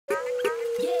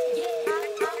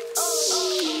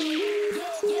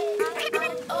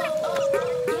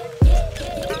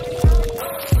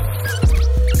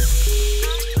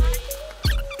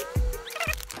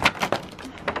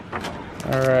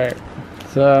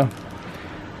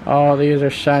all these are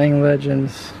Shining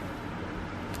Legends.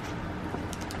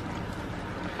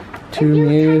 2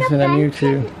 Mews and a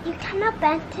Mewtwo. You kind of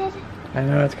bent it. I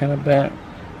know it's kind of bent.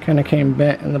 Kind of came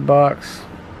bent in the box.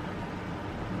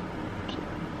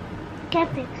 Can't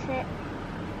fix it.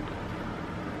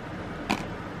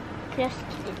 Just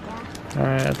did that.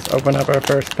 Alright, let's open up our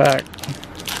first pack.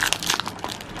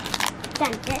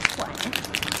 Done this one.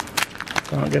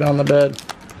 Don't get on the bed.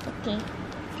 Okay.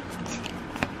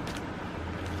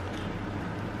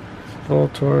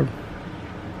 Voltorb.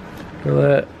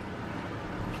 Galette.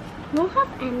 I don't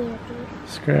have any of these.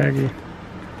 Scraggy.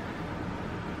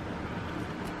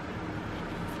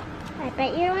 I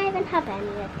bet you don't even have any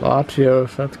of these.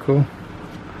 Latios, that's cool.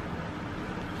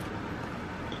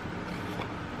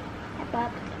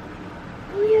 Bob.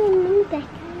 Oh, you remove that guy.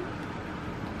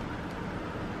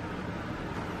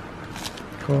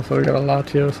 Cool, so we got a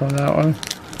Latios on that one.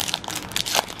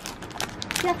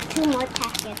 You have 2 more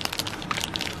packets.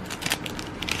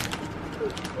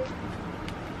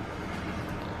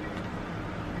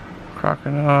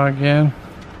 Crocodile again.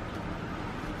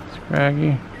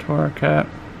 Scraggy, Torracat.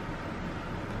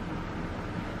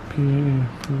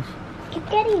 Keep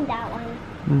getting that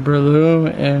one.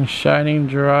 Breloom and Shining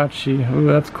Jirachi. Ooh,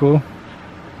 that's cool.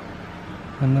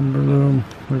 And then Breloom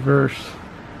reverse.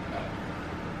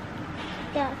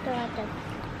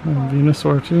 And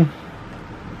Venusaur too.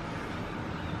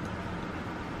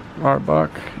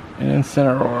 Arbok and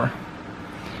Incineroar.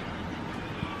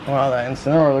 Wow, that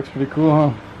Incineroar looks pretty cool,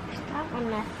 huh? That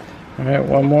one left. Alright,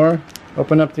 one more.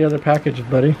 Open up the other package,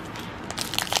 buddy.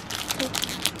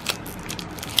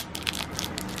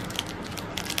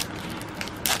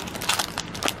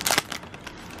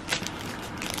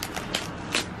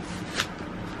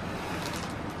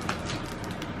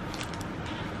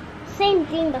 Same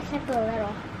thing, but except a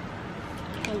little.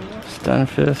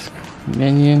 Stunfisk,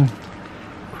 Minion,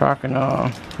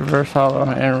 Crocodile, Reverse Hollow,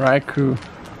 and Raikou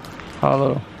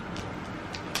Hollow.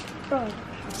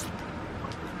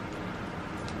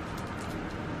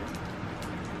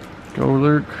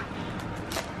 Golurk,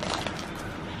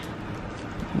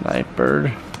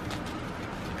 Nightbird.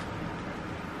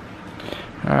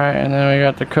 Alright, and then we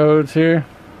got the codes here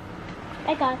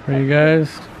I got for you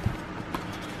guys.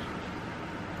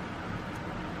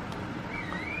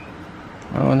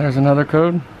 Oh, and there's another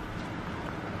code.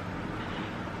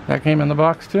 That came in the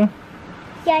box too?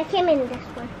 Yeah, I came in this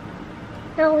one.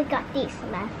 Now we got these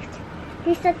left.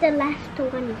 These are the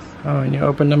last ones. Oh, and you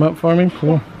opened them up for me?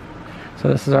 Cool. So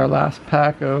this is our last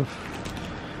pack of,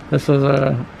 this was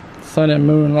a Sun and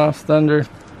Moon Lost Thunder.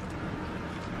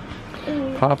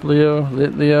 Poplio,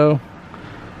 Litleo,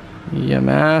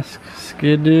 Yamask,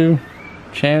 Skidoo,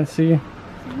 Chansey,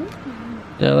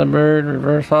 Delibird,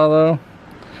 Reverse Hollow,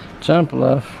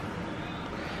 Jumpluff.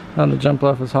 Oh, the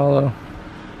Jumpluff is hollow.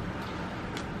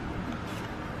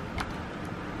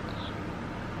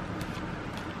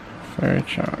 Fairy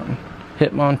Charm.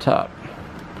 Hitmontop.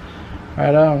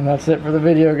 Right on, that's it for the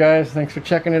video, guys. Thanks for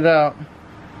checking it out.